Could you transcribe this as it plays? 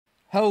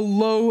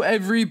Hello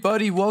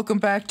everybody, welcome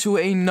back to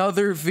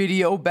another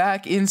video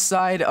back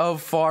inside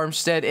of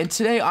Farmstead, and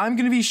today I'm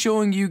going to be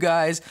showing you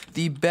guys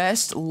the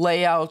best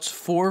layouts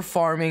for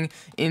farming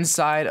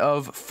inside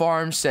of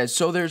Farmstead.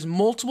 So there's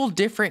multiple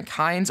different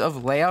kinds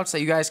of layouts that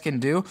you guys can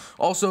do.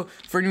 Also,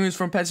 for anyone who's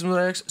from Pet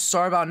Simulator X,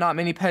 sorry about not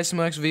many Pet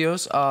Simulator X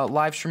videos,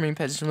 live streaming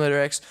Pet Simulator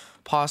X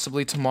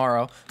possibly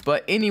tomorrow.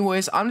 But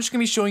anyways, I'm just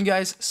gonna be showing you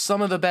guys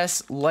some of the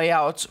best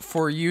layouts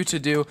for you to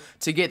do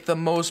to get the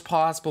most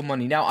possible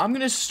money. Now I'm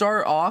gonna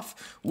start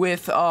off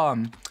with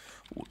the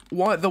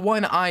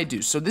one I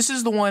do. So this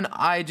is the one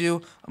I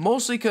do,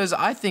 mostly because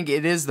I think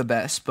it is the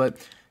best, but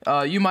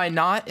you might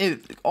not.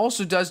 It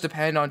also does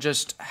depend on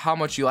just how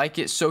much you like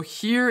it. So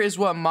here is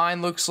what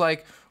mine looks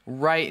like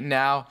right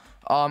now.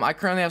 I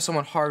currently have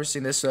someone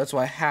harvesting this, so that's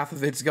why half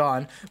of it's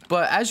gone.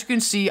 But as you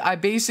can see, I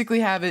basically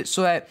have it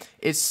so that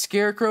it's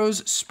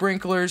scarecrows,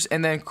 sprinklers,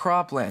 and then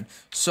cropland.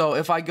 So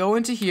if I go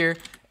into here,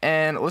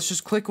 and let's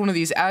just click one of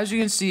these, as you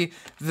can see,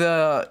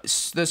 the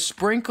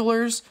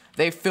sprinklers,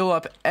 they fill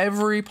up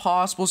every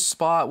possible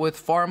spot with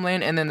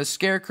farmland, and then the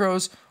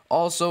scarecrows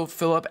also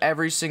fill up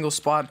every single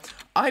spot.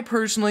 I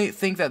personally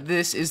think that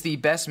this is the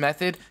best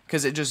method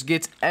because it just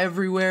gets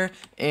everywhere,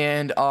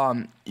 and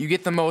you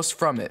get the most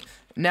from it.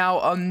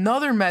 Now,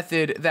 another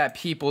method that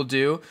people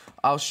do,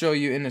 I'll show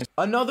you in this.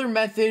 Another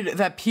method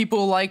that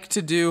people like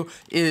to do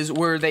is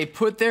where they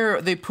put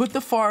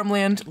the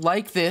farmland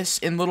like this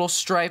in little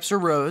stripes or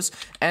rows,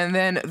 and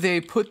then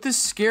they put the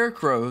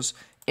scarecrows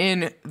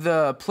in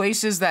the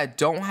places that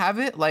don't have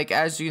it, like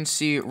as you can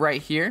see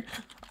right here.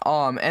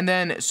 And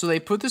then, so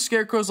they put the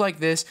scarecrows like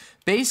this,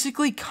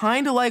 basically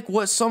kind of like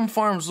what some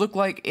farms look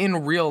like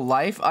in real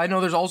life. I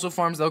know there's also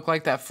farms that look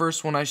like that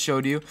first one I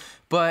showed you,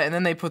 and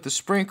then they put the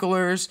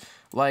sprinklers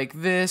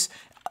like this.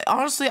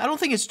 Honestly, I don't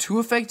think it's too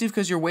effective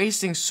because you're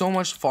wasting so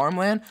much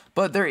farmland,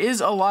 but there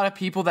is a lot of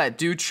people that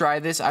do try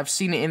this. I've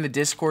seen it in the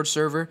Discord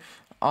server,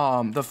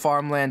 the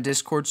farmland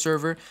Discord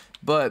server,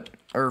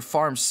 or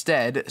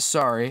Farmstead,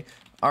 sorry.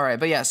 Alright,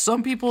 but yeah,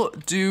 some people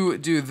do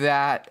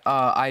that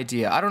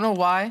idea. I don't know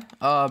why.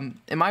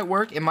 It might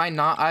work, it might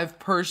not. I've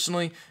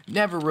personally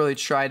never really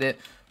tried it,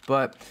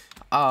 but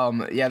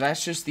yeah,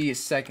 that's just the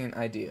second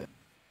idea.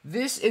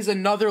 This is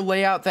another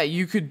layout that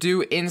you could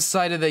do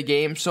inside of the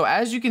game. So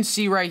as you can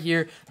see right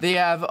here, they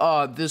have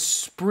the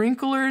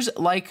sprinklers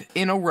like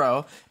in a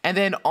row, and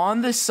then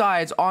on the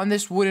sides, on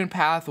this wooden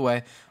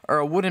pathway,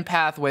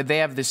 they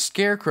have the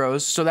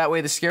scarecrows, so that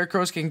way the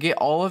scarecrows can get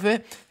all of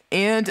it.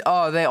 And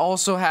they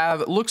also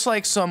have, looks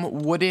like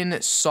some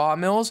wooden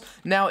sawmills.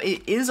 Now,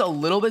 it is a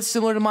little bit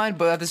similar to mine,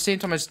 but at the same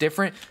time, it's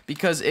different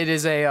because it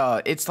is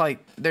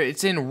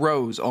it's in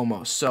rows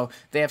almost. So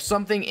they have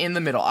something in the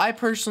middle. I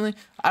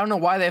don't know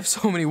why they have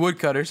so many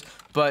woodcutters,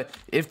 but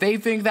if they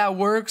think that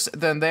works,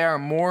 then they are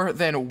more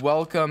than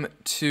welcome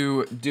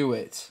to do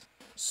it.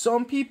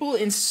 Some people,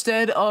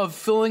 instead of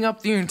filling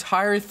up the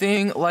entire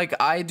thing like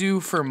I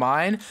do for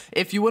mine,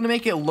 if you want to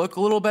make it look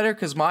a little better,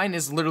 because mine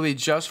is literally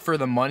just for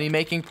the money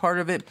making part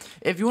of it,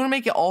 if you want to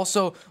make it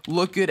also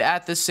look good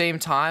at the same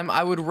time,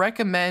 I would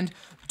recommend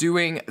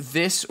doing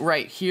this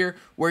right here,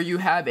 where you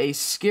have a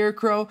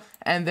scarecrow,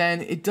 and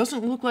then it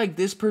doesn't look like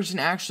this person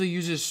actually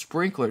uses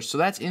sprinklers, so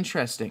that's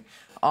interesting.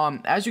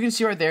 As you can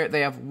see right there,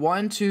 they have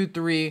 1, 2,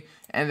 3,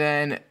 and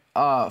then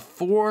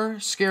 4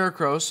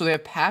 scarecrows, so they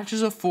have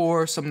patches of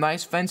 4, some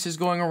nice fences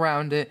going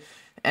around it,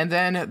 and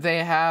then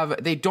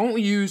they don't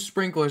use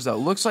sprinklers though.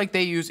 Looks like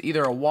they use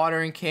either a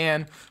watering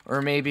can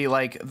or maybe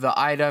like the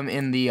item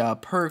in the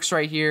perks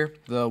right here,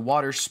 the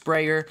water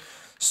sprayer.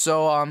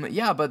 So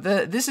yeah, but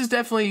this is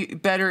definitely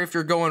better if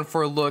you're going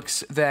for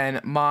looks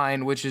than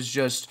mine, which is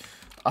just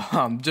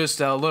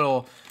a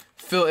little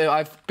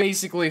I've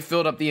basically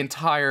filled up the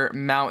entire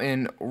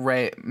mountain.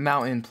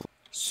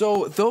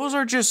 So those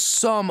are just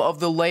some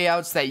of the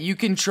layouts that you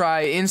can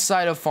try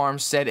inside of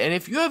Farmstead, and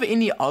if you have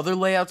any other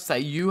layouts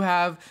that you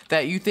have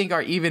that you think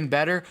are even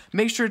better,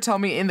 make sure to tell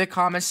me in the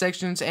comment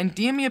sections and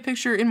DM me a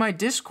picture in my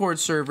Discord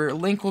server.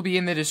 Link will be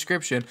in the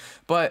description.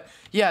 But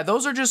yeah,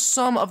 those are just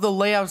some of the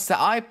layouts that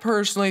I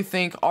personally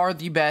think are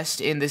the best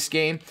in this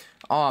game.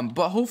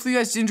 But hopefully you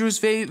guys did enjoy this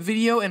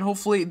video, and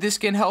hopefully this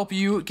can help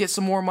you get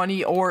some more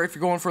money, or if you're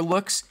going for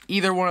looks,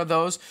 either one of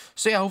those.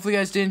 So yeah, hopefully you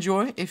guys did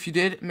enjoy. If you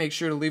did, make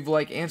sure to leave a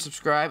like and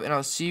subscribe, and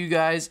I'll see you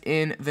guys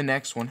in the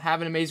next one.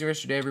 Have an amazing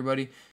rest of your day, everybody.